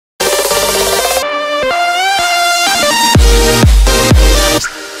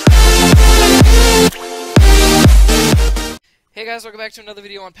guys, welcome back to another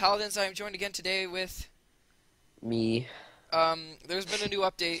video on Paladins. I am joined again today with Me. there's been a new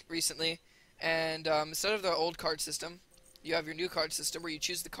update recently, and instead of the old card system, you have your new card system where you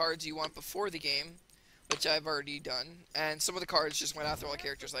choose the cards you want before the game, which I've already done. And some of the cards just went out through all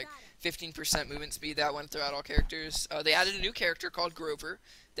characters, like 15% movement speed, that went throughout all characters. They added a new character called Grover.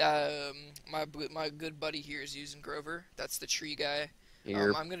 That my good buddy here is using Grover. That's the tree guy.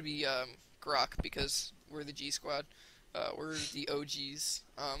 Here. I'm gonna be Grok because we're the G Squad. We're the OGs.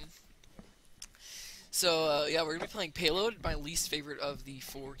 Yeah, we're gonna be playing Payload, my least favorite of the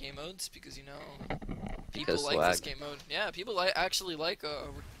 4 game modes, because people like this game mode. Yeah, people actually like a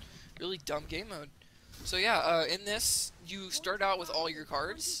really dumb game mode. So yeah, in this you start out with all your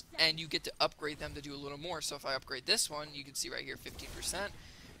cards, and you get to upgrade them to do a little more. So if I upgrade this one, you can see right here 15%,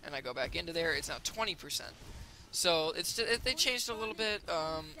 and I go back into there, it's now 20%. So they changed it a little bit,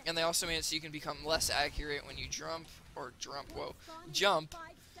 and they also made it so you can become less accurate when you jump.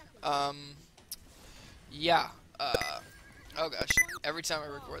 Yeah. Oh gosh, every time I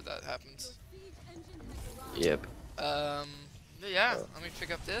record that happens. Yep. Yeah, let me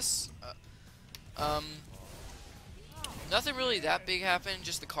pick up this. Nothing really that big happened,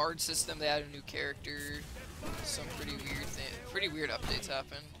 just the card system, they added a new character, some pretty weird updates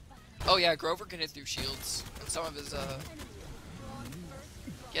happened. Oh yeah, Grover can hit through shields, and some of his,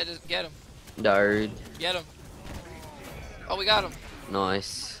 get him. Died. Get him. Oh, we got him.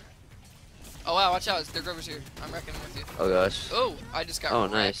 Nice. Oh wow, watch out, their Grover's here. I'm reckoning with you. Oh gosh. Oh, I just got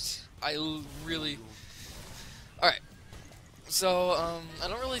wrecked. Nice. Really... Alright. So, I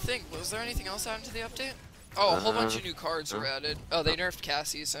don't really think... Was there anything else added to the update? Oh, a whole bunch of new cards were added. Oh, they nerfed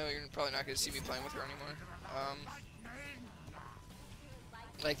Cassie, so you're probably not going to see me playing with her anymore.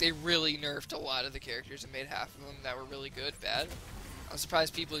 Like, they really nerfed a lot of the characters and made half of them that were really good bad. I'm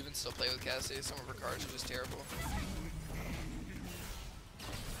surprised people even still play with Cassie. Some of her cards are just terrible.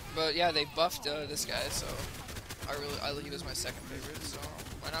 But yeah, they buffed this guy, so he was my second favorite, so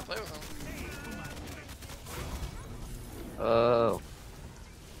why not play with him? Oh.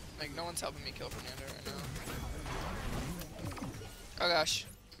 Like, no one's helping me kill Fernando right now. Oh gosh.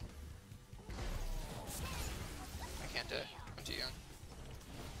 I can't die. I'm too young.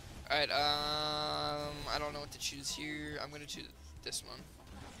 Alright, I don't know what to choose here. I'm gonna choose this one.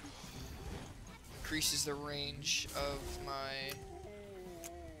 Increases the range of my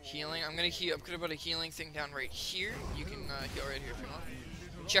healing. I'm gonna put a healing thing down right here. You can heal right here if you want.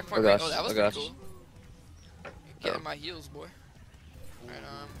 Checkpoint range. Oh, that was pretty cool. Getting my heals, boy.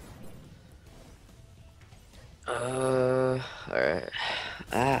 Alright, alright.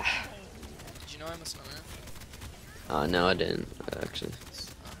 Ah. Did you know I'm a snowman? No, I didn't, actually.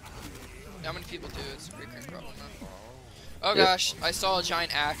 How many people do? It's a recurring problem, though. Oh gosh, I saw a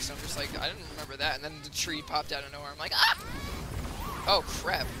giant axe, and I'm just like, I didn't remember that, and then the tree popped out of nowhere. I'm like, ah! Oh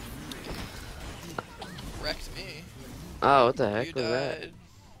crap. Wrecked me. Oh, what the heck was that?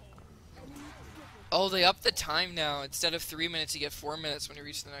 Oh, they upped the time now. Instead of 3 minutes, you get 4 minutes when you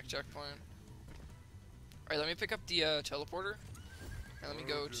reach the next checkpoint. Alright, let me pick up the teleporter. And let me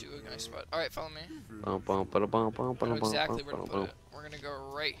go to a nice spot. Alright, follow me. I know exactly where to put it. We're gonna go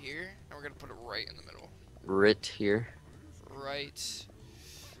right here, and we're gonna put it right in the middle. Right here. Right.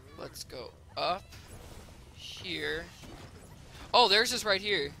 Let's go up here. Oh, theirs is right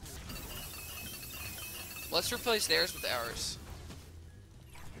here. Let's replace theirs with ours.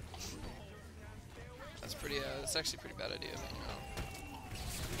 That's pretty. That's actually a pretty bad idea. But, you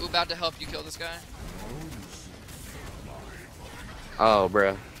know. Ooh, about to help you kill this guy. Oh,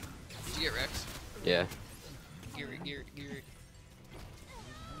 bruh. Did you get wrecked? Yeah. Gear.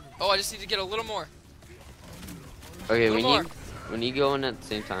 Oh, I just need to get a little more. Okay, when you go in at the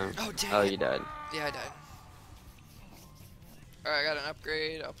same time. Oh, dang. Oh, you died. Yeah, I died. Alright, I got an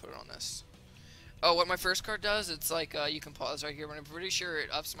upgrade. I'll put it on this. Oh, what my first card does, it's like you can pause right here, but I'm pretty sure it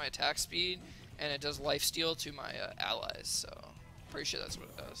ups my attack speed, and it does lifesteal to my allies, so pretty sure that's what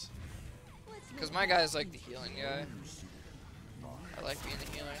it does. Because my guy is like the healing guy. I like being the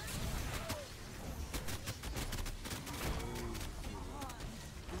healer.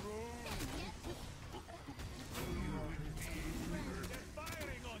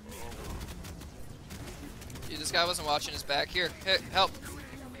 Dude, this guy wasn't watching his back. Here, help.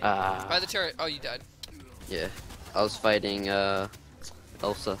 By the turret. Oh, you died. Yeah. I was fighting,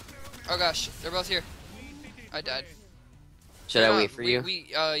 Elsa. Oh gosh, they're both here. I died. Should I wait for you?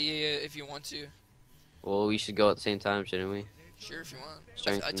 Yeah, if you want to. Well, we should go at the same time, shouldn't we? Sure, if you want.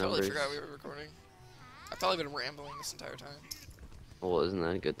 Strength I totally numbers. forgot we were recording. I've probably been rambling this entire time. Well, isn't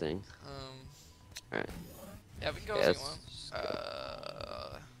that a good thing? Alright. Yeah, we can go if you want.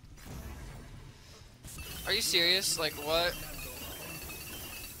 Are you serious? Like, what?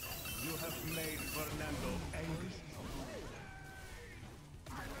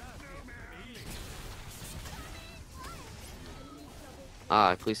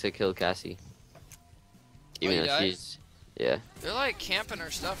 Ah, please say kill Cassie. Even though she's, yeah. They're like camping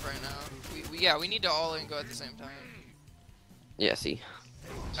our stuff right now. Yeah, we need to all in go at the same time. Yeah, see.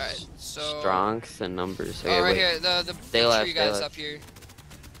 Alright, so Strength and numbers. Okay, oh, right wait. here, the tree guy's up here.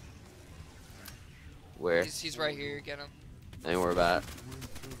 Where? He's right here. Get him. And we're back.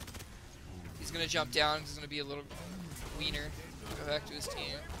 He's gonna jump down. He's gonna be a little wiener. Go back to his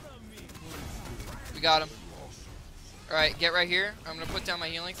team. We got him. All right, get right here. I'm gonna put down my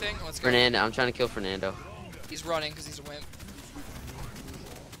healing thing. Let's go. Fernando, I'm trying to kill Fernando. He's running because he's a wimp.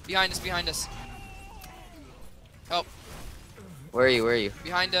 Behind us. Behind us. Help. Where are you? Where are you?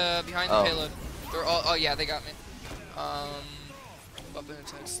 Behind the payload. They're all. Oh yeah, they got me. Up in the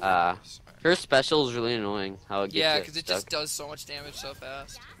text. Her special is really annoying. How it gets yeah, because it just does so much damage so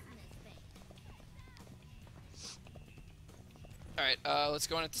fast. All right, let's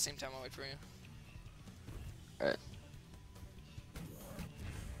go in at the same time. I'll wait for you. All right.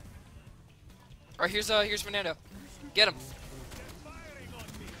 All right, here's Fernando. Get him.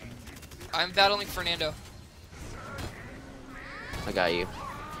 I'm battling Fernando. I got you.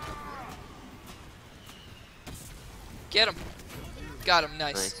 Get him. Got him.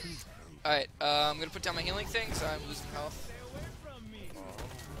 Nice. Alright, I'm gonna put down my healing thing, so I'm losing health.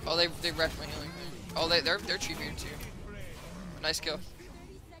 Oh, they wrecked my healing thing. Oh, they're tree beard too. Nice kill.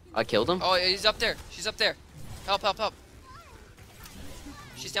 I killed him? Oh, he's up there. She's up there. Help, help, help.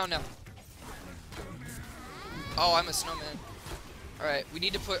 She's down now. Oh, I'm a snowman. Alright, we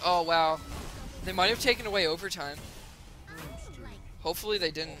need to put... Oh, wow. They might have taken away overtime. Hopefully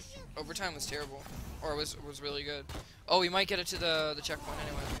they didn't. Overtime was terrible. Or was really good. Oh, we might get it to the checkpoint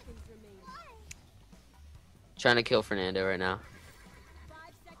anyway. Trying to kill Fernando right now.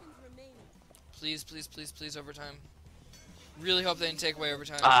 Please, please, please, please, overtime. Really hope they didn't take away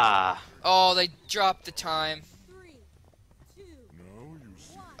overtime. Ah. Oh, they dropped the time.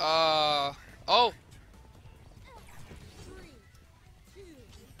 Oh.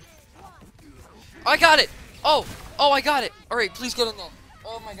 I got it. Oh, I got it. All right, please get in there.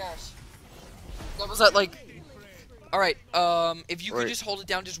 Oh my gosh. That was like. All right. If you could just hold it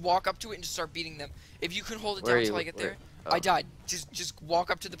down, just walk up to it and just start beating them. If you can hold it down until I get there. I died. Just walk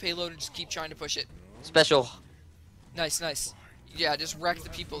up to the payload and just keep trying to push it. Special. Nice, nice. Yeah, just wreck the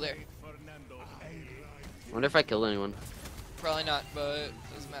people there. I wonder if I killed anyone. Probably not, but it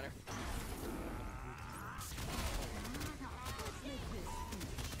doesn't matter.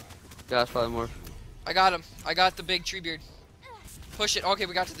 Gosh, probably more. I got him. I got the big tree beard. Push it. Okay,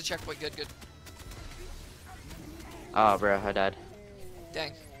 we got to the checkpoint. Good, good. Ah, bro, I died.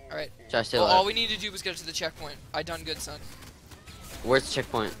 Dang. All right. Well, all we need to do was get to the checkpoint. I done good, son. Where's the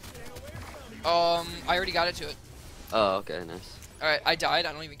checkpoint? I already got it to it. Oh, okay, nice. All right, I died.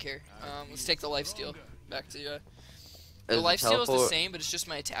 I don't even care. Let's take the lifesteal back to you. The lifesteal is the same, but it's just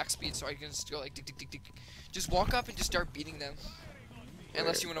my attack speed, so I can just go like tick, tick, tick, tick. Just walk up and just start beating them.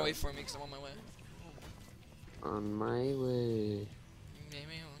 Unless you want to wait for me, because I'm on my way. On my way.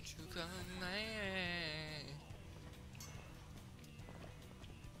 Maybe won't you come my way?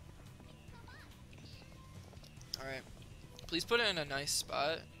 All right. Please put it in a nice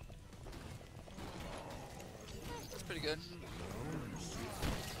spot. That's pretty good.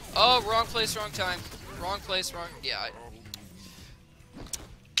 Oh, wrong place, wrong time. Wrong place, wrong. Yeah.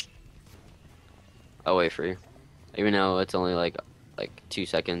 I'll wait for you. Even though it's only like 2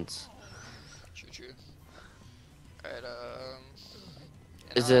 seconds. True, true. Alright,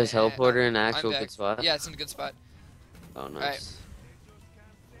 is this teleporter in an actual good spot? Yeah, it's in a good spot. Oh, nice.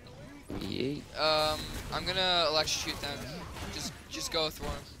 Right. Yeet. I'm gonna electrocute them. Just go through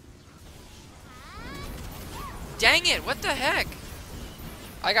them. Dang it! What the heck?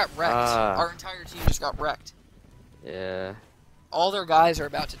 I got wrecked. Our entire team just got wrecked. Yeah. All their guys are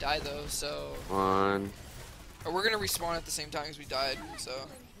about to die though, so. Or we're gonna respawn at the same time as we died, so.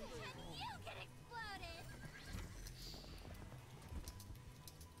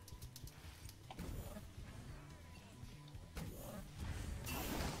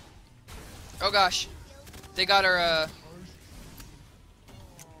 Oh gosh, they got our.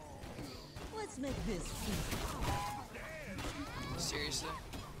 Let's make this easy. Seriously,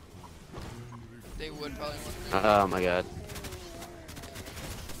 they would probably want to. Oh my god.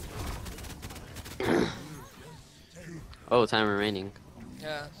 Oh, time remaining.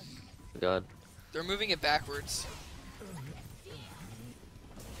 Yeah. Oh god. They're moving it backwards.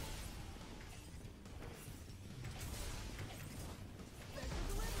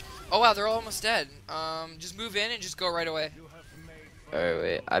 Oh wow, they're almost dead. Just move in and just go right away. Alright,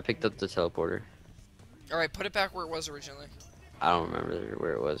 wait. I picked up the teleporter. Alright, put it back where it was originally. I don't remember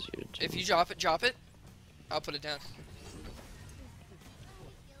where it was. If you drop it. I'll put it down.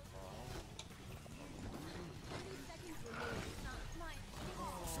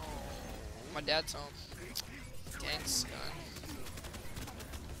 My dad's home. Dang, son.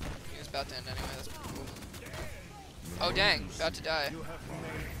 He was about to end anyway, that's pretty cool. Oh dang, about to die.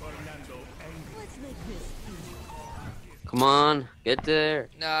 Let's make this easy. Come on, get there.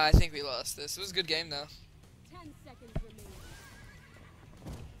 Nah, I think we lost this. It was a good game though. 10 seconds remaining.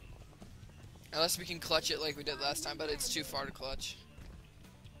 Unless we can clutch it like we did last time, but it's too far to clutch.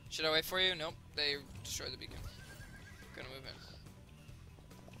 Should I wait for you? Nope, they destroyed the beacon. Gonna move in.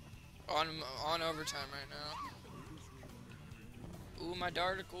 On overtime right now. Ooh, my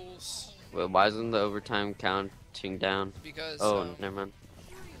darticles. Well, why isn't the overtime counting down? Because Oh, never mind.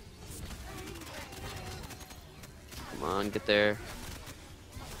 Come on, get there.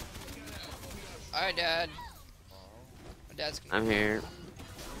 Alright, Dad. My dad's gonna. I'm here.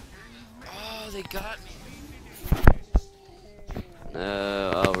 Oh, they got me.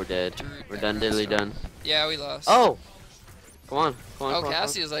 No, oh, we're dead. We're done, diddly done. Yeah, we lost. Oh! Come on, come on. Oh, come on,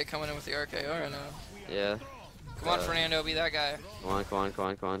 Cassie is like coming in with the RKO right now. Yeah. Come on, Fernando, be that guy. Come on, come on, come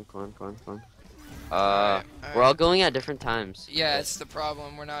on, come on, come on, come on, come on. Alright, We're all going at different times. Yeah, it's the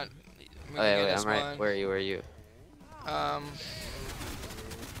problem. We're not. Oh, wait, I'm right. Where are you? Where are you?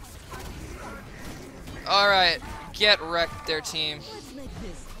 Alright, get wrecked, their team. Let's make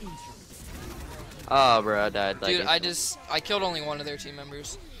this interesting. Oh, bro, I died. Like Dude, I killed only one of their team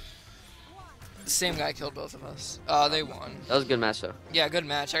members. The same guy killed both of us. They won. That was a good match, though. Yeah, good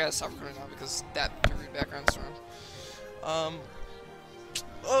match. I gotta stop recording now because that rude background storm.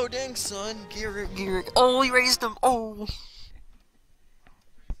 Oh dang, son, Gear. Oh, he raised him. Oh.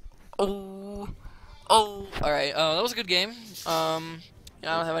 All right. That was a good game. I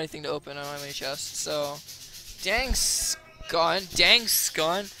don't have anything to open. I don't have any chests. So, dang, Scon.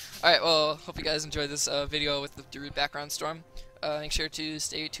 All right. Well, hope you guys enjoyed this video with the rude background storm. Make sure to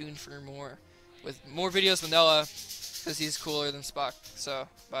stay tuned for more videos with Noah, because he's cooler than Spock. So,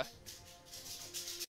 bye.